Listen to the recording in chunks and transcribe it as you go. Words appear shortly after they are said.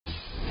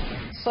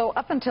So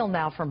up until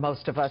now, for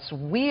most of us,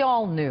 we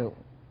all knew,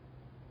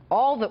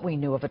 all that we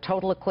knew of a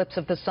total eclipse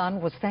of the sun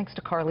was thanks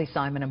to Carly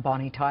Simon and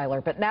Bonnie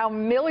Tyler. But now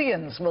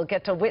millions will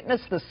get to witness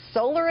the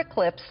solar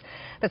eclipse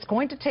that's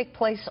going to take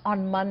place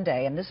on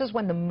Monday. And this is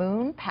when the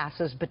moon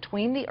passes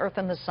between the Earth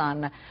and the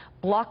sun,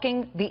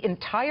 blocking the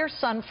entire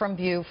sun from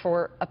view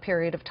for a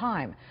period of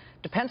time.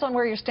 Depends on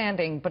where you're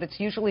standing, but it's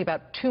usually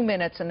about 2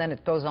 minutes, and then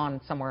it goes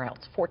on somewhere else.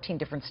 14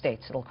 different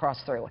states it'll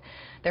cross through.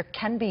 There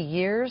can be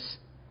years,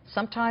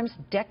 sometimes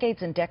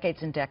decades and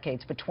decades and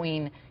decades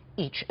between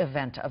each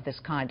event of this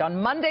kind.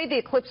 On Monday, the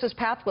eclipse's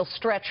path will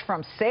stretch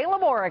from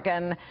Salem,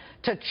 Oregon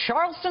to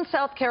Charleston,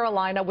 South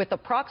Carolina, with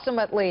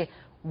approximately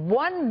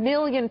 1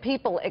 million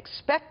people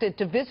expected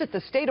to visit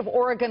the state of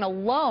Oregon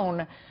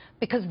alone,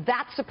 because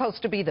that's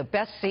supposed to be the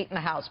best seat in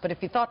the house. But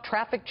if you thought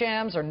traffic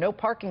jams or no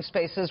parking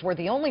spaces were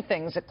the only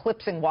things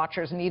eclipsing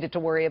watchers needed to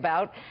worry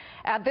about,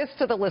 add this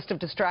to the list of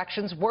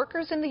distractions.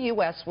 Workers in the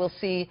U.S. will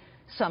see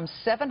some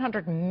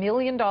 $700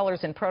 million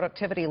in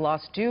productivity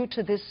loss due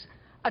to this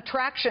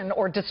attraction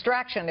or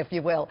distraction, if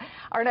you will.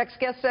 Our next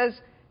guest says,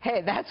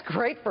 hey, that's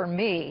great for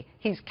me.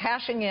 He's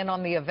cashing in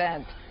on the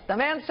event. The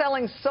man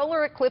selling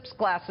solar eclipse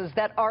glasses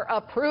that are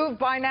approved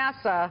by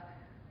NASA,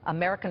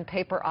 American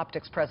Paper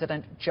Optics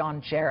President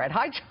John Jerit.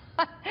 Hi,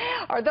 John.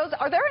 Are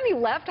there any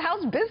left?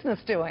 How's business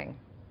doing?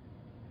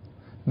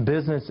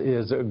 Business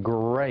is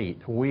great.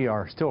 We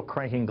are still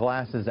cranking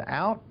glasses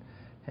out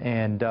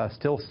and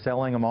still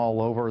selling them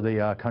all over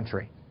the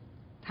country.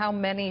 How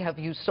many have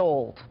you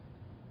sold?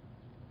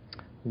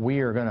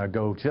 We are going to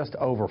go just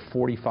over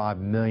 45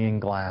 million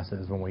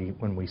glasses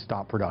when we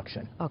stop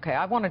production. Okay,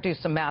 I want to do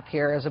some math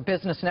here. As a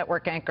business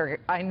network anchor,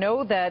 I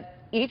know that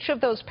each of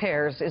those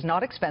pairs is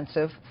not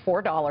expensive,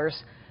 $4,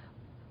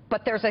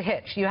 but there's a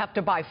hitch. You have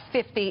to buy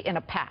 50 in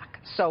a pack.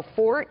 So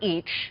 4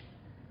 each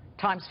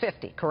times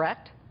 50,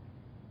 correct?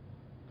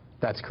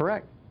 That's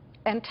correct.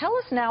 And tell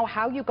us now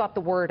how you got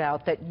the word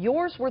out that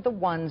yours were the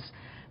ones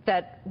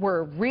that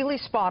were really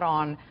spot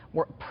on,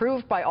 were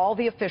approved by all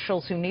the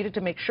officials who needed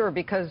to make sure,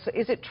 because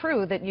is it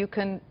true that you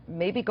can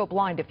maybe go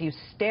blind if you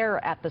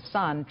stare at the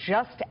sun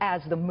just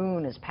as the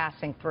moon is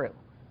passing through?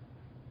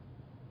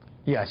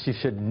 Yes, you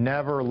should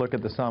never look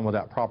at the sun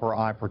without proper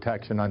eye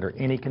protection under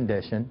any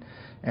condition.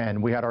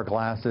 And we had our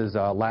glasses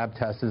lab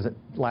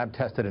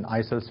tested and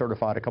ISO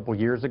certified a couple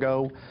years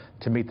ago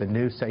to meet the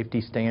new safety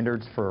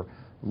standards for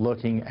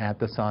looking at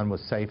the sun with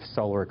safe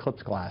solar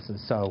eclipse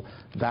glasses. So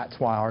that's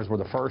why ours were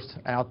the first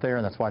out there,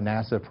 and that's why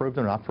NASA approved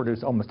them. And I've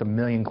produced almost 1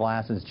 million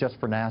glasses just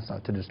for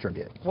NASA to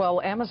distribute. Well,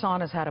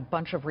 Amazon has had a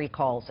bunch of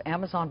recalls.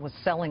 Amazon was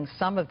selling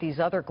some of these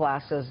other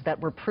glasses that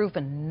were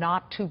proven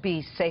not to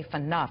be safe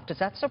enough. Does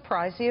that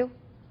surprise you?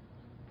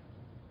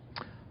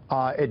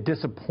 It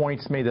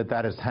disappoints me that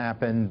that has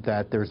happened,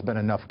 that there's been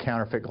enough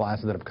counterfeit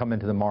glasses that have come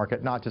into the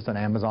market, not just on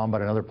Amazon,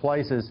 but in other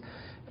places.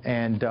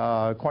 And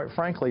quite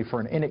frankly, for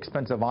an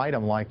inexpensive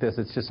item like this,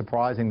 it's just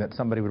surprising that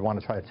somebody would want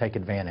to try to take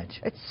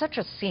advantage. It's such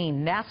a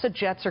scene. NASA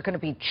jets are going to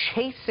be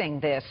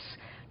chasing this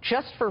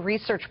just for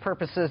research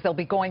purposes. They'll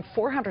be going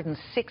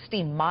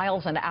 460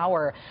 miles an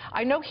hour.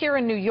 I know here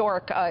in New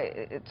York,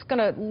 it's going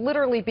to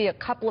literally be a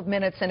couple of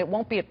minutes, and it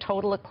won't be a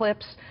total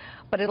eclipse,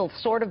 but it'll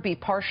sort of be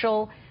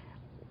partial.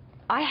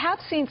 I have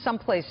seen some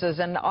places,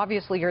 and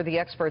obviously you're the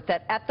expert,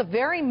 that at the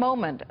very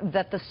moment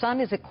that the sun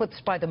is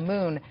eclipsed by the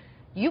moon,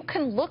 you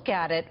can look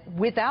at it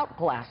without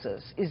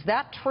glasses. Is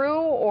that true,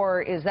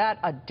 or is that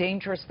a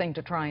dangerous thing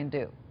to try and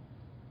do?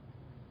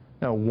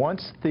 No,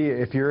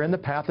 if you're in the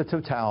path of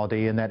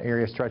totality in that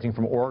area stretching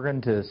from Oregon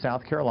to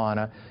South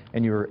Carolina,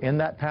 and you're in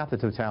that path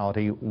of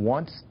totality,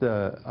 once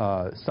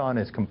the sun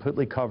is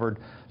completely covered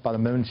by the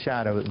moon's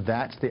shadow,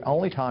 that's the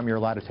only time you're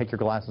allowed to take your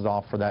glasses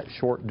off for that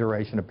short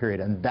duration of period,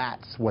 and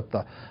that's what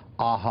the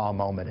aha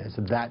moment is.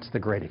 That's the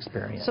great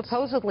experience.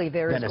 Supposedly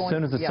there is and as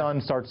soon as the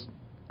sun starts...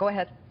 Go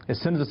ahead. As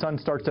soon as the sun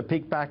starts to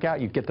peek back out,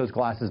 you get those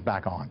glasses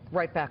back on.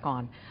 Right back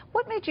on.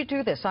 What made you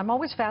do this? I'm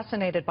always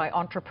fascinated by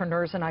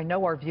entrepreneurs, and I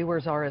know our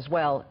viewers are as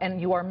well.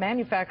 And you are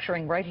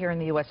manufacturing right here in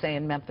the USA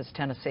in Memphis,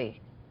 Tennessee.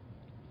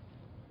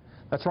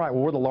 That's right.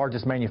 Well, we're the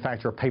largest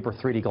manufacturer of paper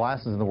 3D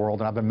glasses in the world,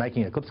 and I've been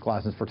making eclipse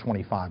glasses for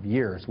 25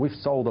 years. We've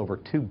sold over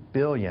 2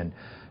 billion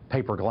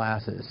paper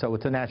glasses, so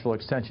it's a natural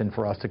extension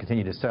for us to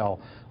continue to sell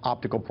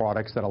optical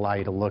products that allow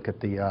you to look at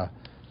the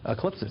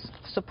eclipses.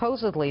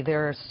 Supposedly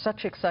there are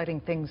such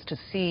exciting things to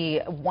see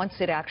once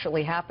it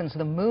actually happens.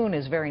 The moon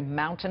is very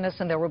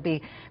mountainous, and there will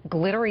be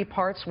glittery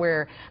parts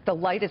where the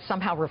light is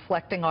somehow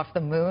reflecting off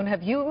the moon.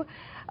 Have you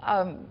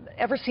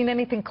ever seen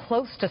anything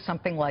close to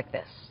something like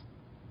this?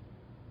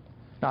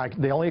 Now,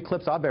 the only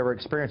eclipse I've ever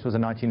experienced was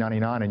in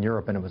 1999 in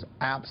Europe, and it was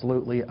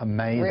absolutely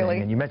amazing. Really?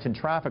 And you mentioned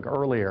traffic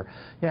earlier.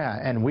 Yeah,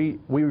 and we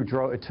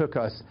drove. It took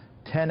us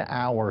 10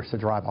 hours to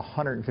drive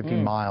 150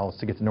 miles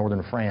to get to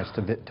northern France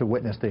to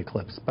witness the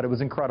eclipse. But it was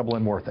incredible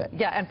and worth it.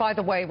 Yeah, and by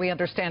the way, we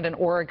understand in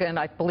Oregon,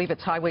 I believe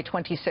it's Highway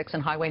 26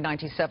 and Highway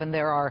 97,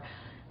 there are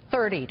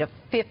 30 to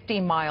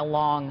 50-mile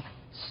long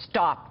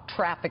stop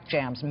traffic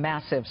jams,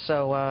 massive.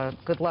 So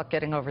good luck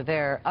getting over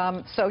there.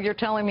 So you're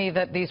telling me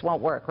that these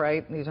won't work,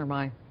 right? These are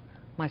my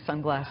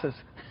sunglasses.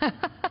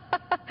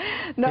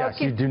 No, yes,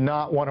 you do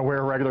not want to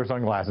wear regular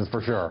sunglasses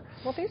for sure.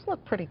 Well, these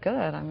look pretty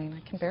good. I mean,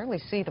 I can barely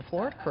see the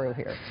floor crew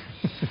here.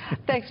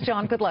 Thanks,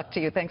 John. Good luck to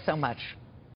you. Thanks so much.